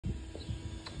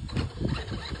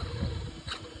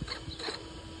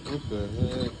What the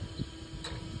heck?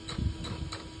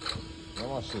 Why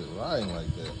my shit riding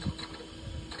like that?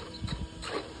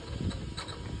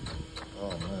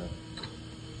 Oh man.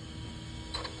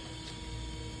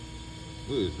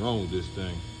 What is wrong with this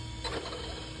thing?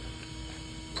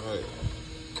 Right.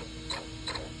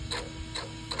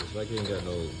 It's like it ain't got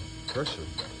no pressure.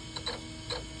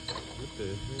 What the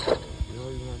heck? You know,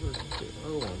 my pressure.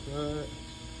 Oh my god.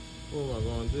 What am I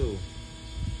gonna do?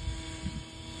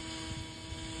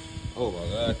 Oh my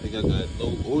god, I think I got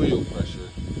low oil pressure.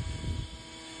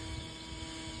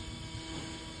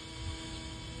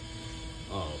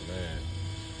 Oh man.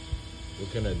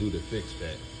 What can I do to fix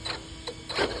that?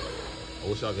 I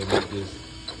wish I could make this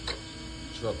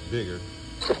truck bigger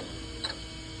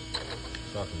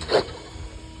so I can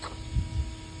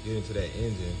get into that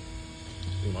engine.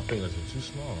 Dude, my fingers are too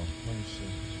small. Let me see.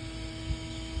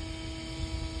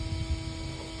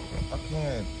 I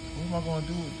can't. What am I going to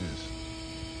do with this?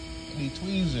 I need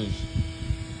tweezers.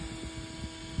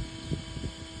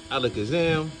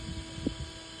 Alakazam.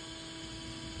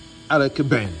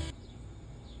 Alakabang.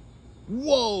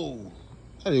 Whoa!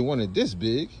 I didn't want it this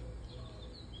big.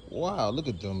 Wow, look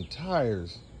at them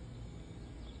tires.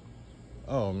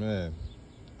 Oh man.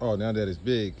 Oh, now that it's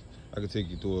big, I can take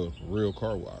you through a real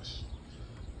car wash.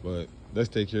 But let's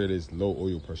take care of this low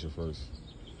oil pressure first.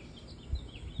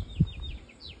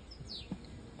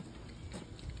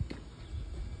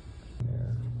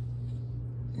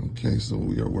 Okay, so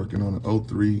we are working on an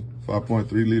 03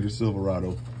 5.3 liter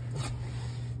Silverado.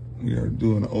 We are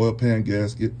doing an oil pan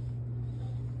gasket,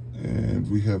 and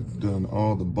we have done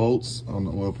all the bolts on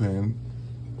the oil pan,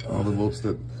 all the bolts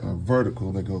that are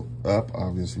vertical, that go up,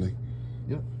 obviously.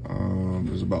 Yep.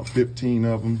 There's about 15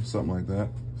 of them, something like that.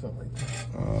 Something like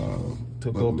that.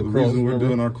 Took off the reason we're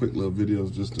doing our quick little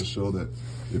videos just to show that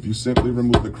if you simply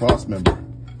remove the cross member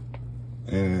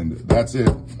and that's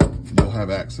it, you'll have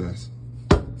access.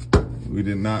 We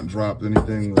did not drop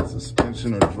anything with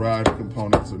suspension or drive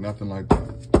components or nothing like that.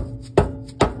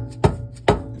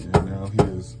 And now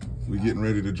we're getting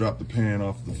ready to drop the pan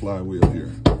off the flywheel here.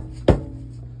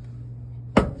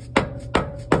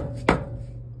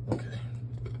 Okay.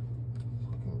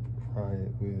 Try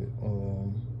it with,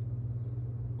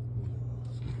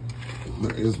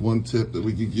 there is one tip that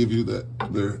we could give you, that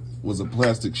there was a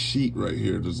plastic sheet right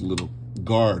here. There's a little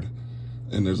guard.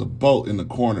 And there's a bolt in the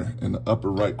corner, in the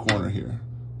upper right corner here.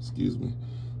 Excuse me.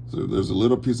 So there's a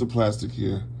little piece of plastic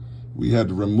here. We had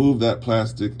to remove that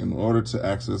plastic in order to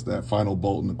access that final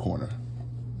bolt in the corner.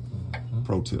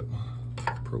 Pro tip.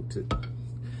 Pro tip.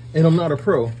 And I'm not a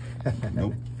pro.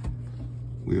 Nope.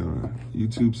 We are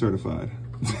YouTube certified.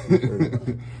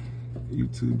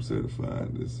 YouTube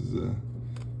certified. This is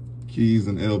Keys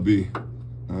and LB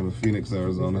out of Phoenix,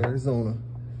 Arizona.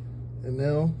 And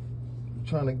now I'm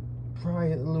trying to pry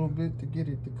it a little bit to get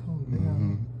it to come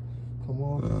down. Come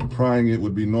on. Prying it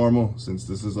would be normal. Since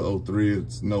this is a 03,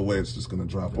 it's no way it's just going to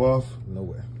drop off. No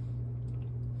way.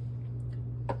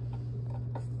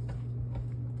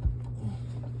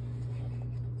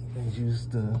 And use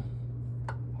the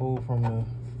hole from the...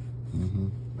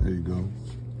 There you go.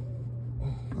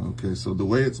 Okay, so the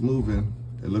way it's moving,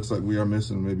 it looks like we are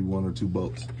missing maybe 1 or 2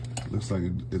 bolts. It looks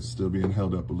like it's still being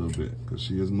held up a little bit because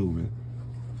she is moving.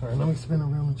 All right, let me spin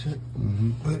around and check.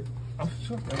 But I'm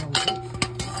sure that was it.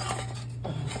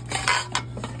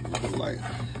 Light.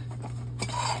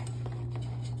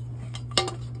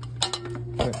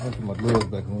 I put my gloves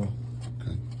back on.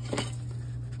 Okay.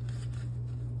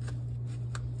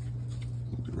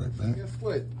 We'll be right back. Guess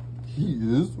what? He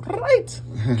is right.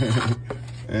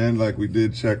 And like we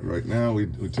did check right now, we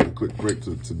took a quick break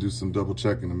to do some double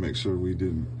checking to make sure we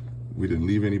didn't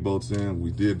leave any bolts in. We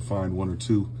did find 1 or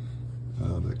 2.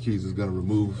 That Keys is going to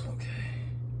remove.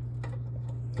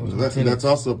 Okay. That's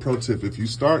also a pro tip. If you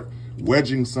start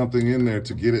wedging something in there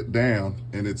to get it down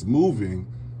and it's moving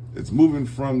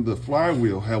from the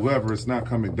flywheel, however, it's not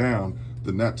coming down,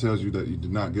 then that tells you that you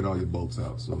did not get all your bolts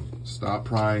out. So stop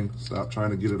prying, stop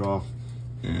trying to get it off,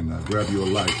 and grab you a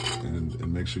light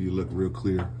and make sure you look real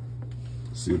clear.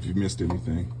 See if you missed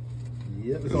anything.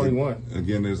 Yep, it's only 1.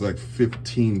 Again, there's like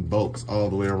 15 bolts all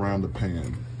the way around the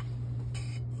pan.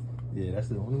 Yeah, that's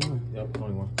the only one. Yep,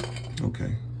 only 1.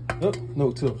 Okay. Oh, no,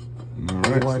 2. All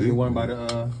right. The one by the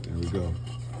there we go.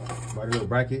 By the little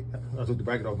bracket. I took the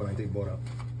bracket off, but I think both out.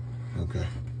 Okay.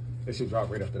 It should drop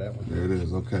right after that one. There it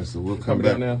is. Okay, so we'll come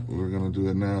back now. We're gonna do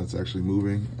it now. It's actually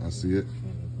moving. I see it.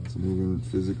 It's moving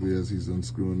physically as he's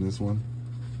unscrewing this one.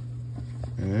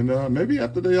 And maybe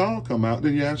after they all come out,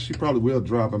 then yeah, she probably will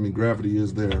drop. I mean, gravity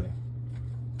is there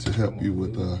to help you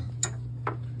with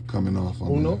coming off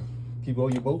on the keep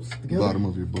all your bolts together. Bottom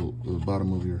of your bolt, the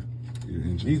bottom of your your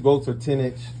engine. These bolts are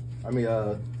 10-inch. I mean,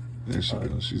 there she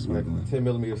goes. She's wiggling.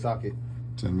 10mm socket.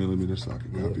 10mm socket.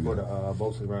 Yeah, Copy for that. the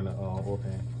bolts around the oil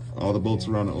pan. All the bolts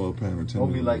around the oil pan are 10mm.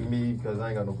 Don't be like me because I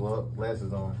ain't got no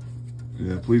glasses on.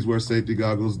 Yeah, please wear safety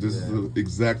goggles. This is the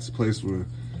exact place where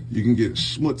you can get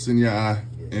schmutz in your eye,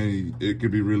 and it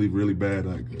could be really, really bad.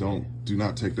 Like, do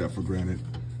not take that for granted.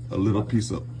 A little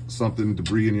piece of something,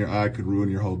 debris in your eye could ruin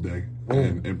your whole day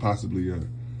and possibly your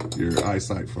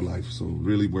eyesight for life. So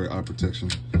really wear eye protection.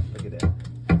 Look at that.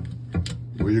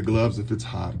 Wear your gloves if it's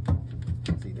hot.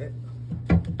 See that?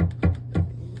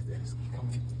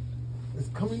 It's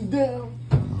coming down.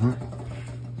 All right.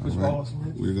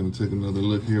 We're going to take another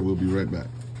look here. We'll be right back.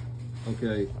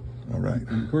 Okay. All right.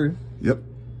 Recording? Yep.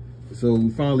 So we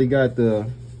finally got the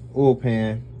oil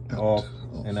pan off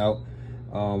and out.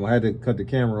 I had to cut the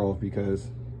camera off because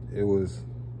it was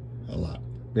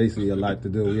basically a lot to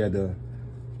do.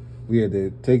 We had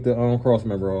to take the cross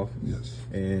member off. Yes.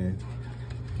 And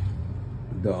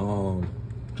the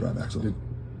drive axle. This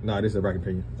is a rack and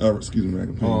pinion. Oh, excuse me, rack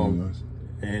and pinion.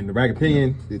 And the rack and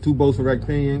pinion, the two bolts for rack and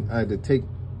pinion, I had to take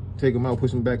them out,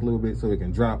 push them back a little bit so it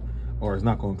can drop, or it's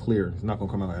not going to clear. It's not going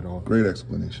to come out at all. Great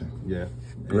explanation. Yeah.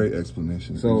 Great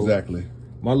explanation. So exactly.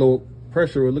 My low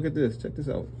pressure. Look at this. Check this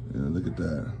out. Yeah, look at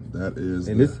that. That is.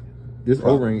 And this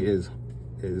O-ring is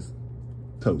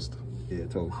toast. Yeah,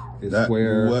 toast. It's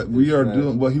square. What we are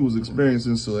doing, what he was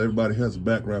experiencing, so everybody has a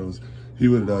background, was he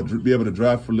would be able to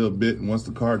drive for a little bit, and once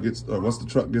the truck gets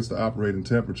to operating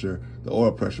temperature, the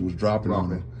oil pressure was dropping on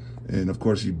him. And of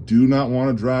course, you do not want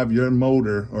to drive your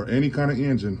motor or any kind of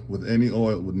engine with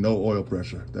no oil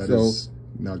pressure. That is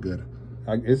not good.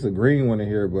 It's a green one in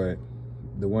here, but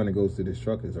the one that goes to this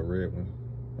truck is a red one.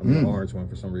 I mean, an orange one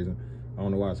for some reason. I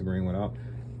don't know why it's a green one. I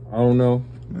don't know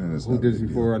who did this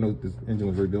before. I know this engine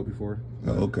was rebuilt before.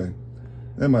 Oh, okay.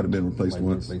 That might have been replaced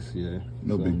once.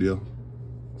 No big deal.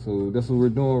 So that's what we're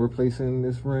doing, replacing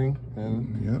this ring,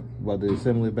 and about to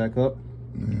assemble it back up.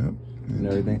 Yep. And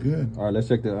everything. Good. All right, let's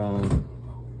check the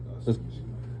let's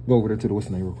go over there to the what's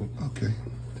name real quick. Okay.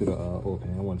 To the oil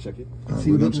pan. I want to check it. All right,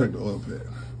 we're gonna check the oil pan.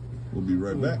 We'll be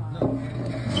right back.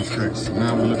 Okay, so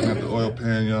now we're looking at the oil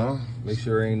pan, y'all. Make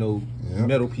sure there ain't no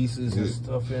metal pieces and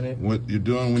stuff in it. What you're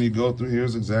doing when you go through here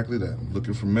is exactly that.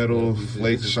 Looking for metal,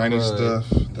 flakes, shiny stuff.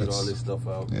 Get all this stuff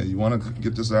out. Yeah, you want to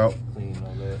get this out. Clean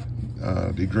all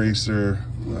that. Degreaser.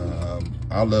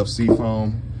 I love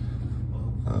Seafoam.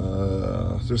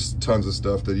 There's tons of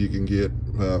stuff that you can get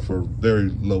for very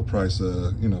low price,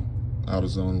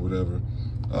 AutoZone, whatever.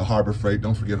 Harbor Freight,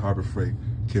 don't forget Harbor Freight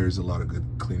carries a lot of good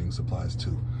cleaning supplies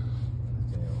too.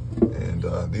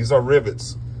 And these are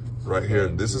rivets right here.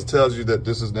 This tells you that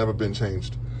this has never been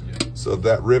changed. Yeah. So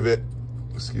that rivet,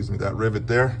 that rivet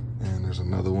there, and there's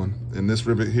another one. And this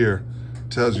rivet here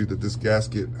tells you that this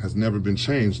gasket has never been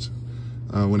changed.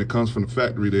 When it comes from the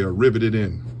factory, they are riveted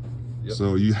in. Yep.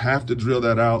 So you have to drill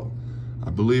that out. I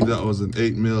believe that was an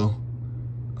 8 mil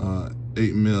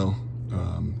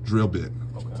drill bit.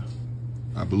 Okay.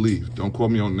 I believe. Don't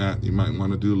quote me on that. You might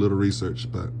want to do a little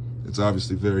research, but it's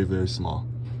obviously very, very small.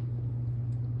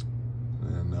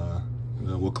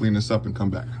 And we'll clean this up and come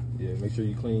back. Yeah, make sure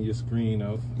you clean your screen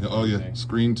out. Yeah, oh yeah,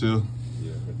 screen too.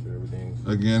 Yeah, make sure everything's...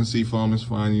 Again, Seafoam is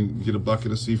fine. You get a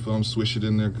bucket of Seafoam, swish it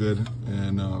in there good,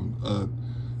 and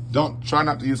try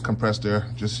not to use compressed air.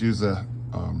 Just use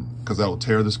because that will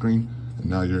tear the screen, and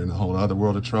now you're in a whole other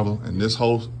world of trouble. And this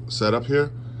whole setup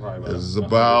here is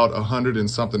about $100 and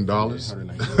something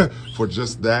for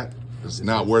just that. It's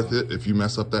not worth it if you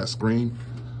mess up that screen.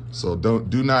 So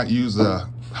do not use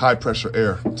high pressure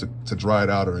air to dry it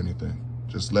out or anything.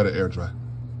 Just let it air dry.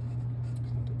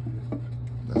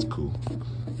 That's cool.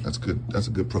 That's good. That's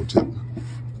a good pro tip.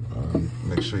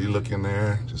 Make sure you look in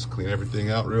there. Just clean everything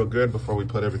out real good before we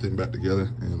put everything back together,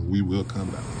 and we will come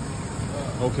back.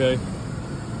 Okay.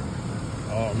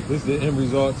 This is the end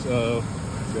results of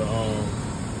the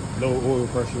low oil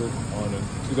pressure on the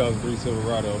 2003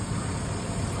 Silverado.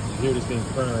 You hear this thing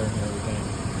purring and everything.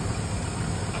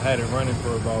 I had it running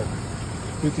for about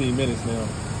 15 minutes now,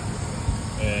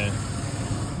 and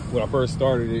when I first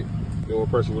started it, the oil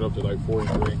pressure went up to like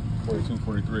 43, 42,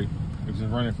 43. It was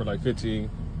running for like 15,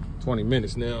 20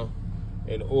 minutes now,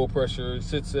 and the oil pressure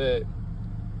sits at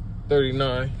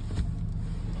 39,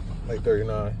 like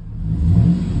 39.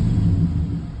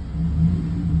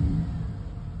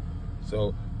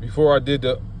 So before I did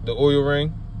the oil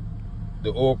ring, the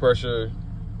oil pressure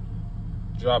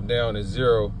dropped down to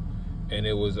 0, and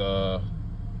it was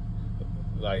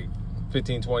like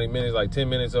 15, 20 minutes, like 10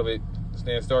 minutes of it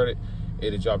stand started,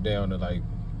 it had dropped down to like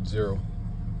 0.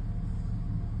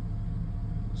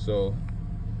 So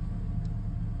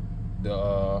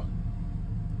the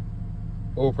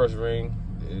oil pressure ring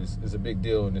is a big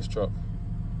deal in this truck.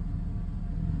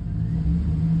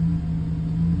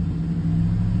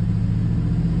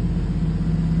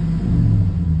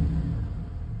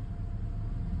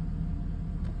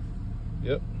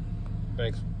 Yep.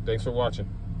 Thanks for watching.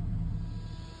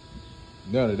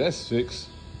 Now that that's fixed,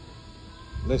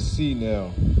 let's see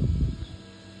now.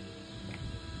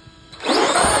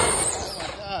 Oh my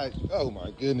gosh. Oh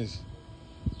my goodness.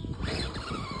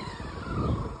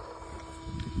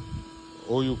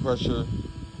 Oil pressure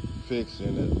fixed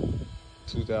in the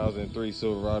 2003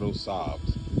 Silverado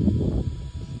Saabs.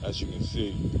 As you can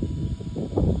see,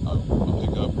 I'll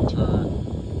pick up and turn.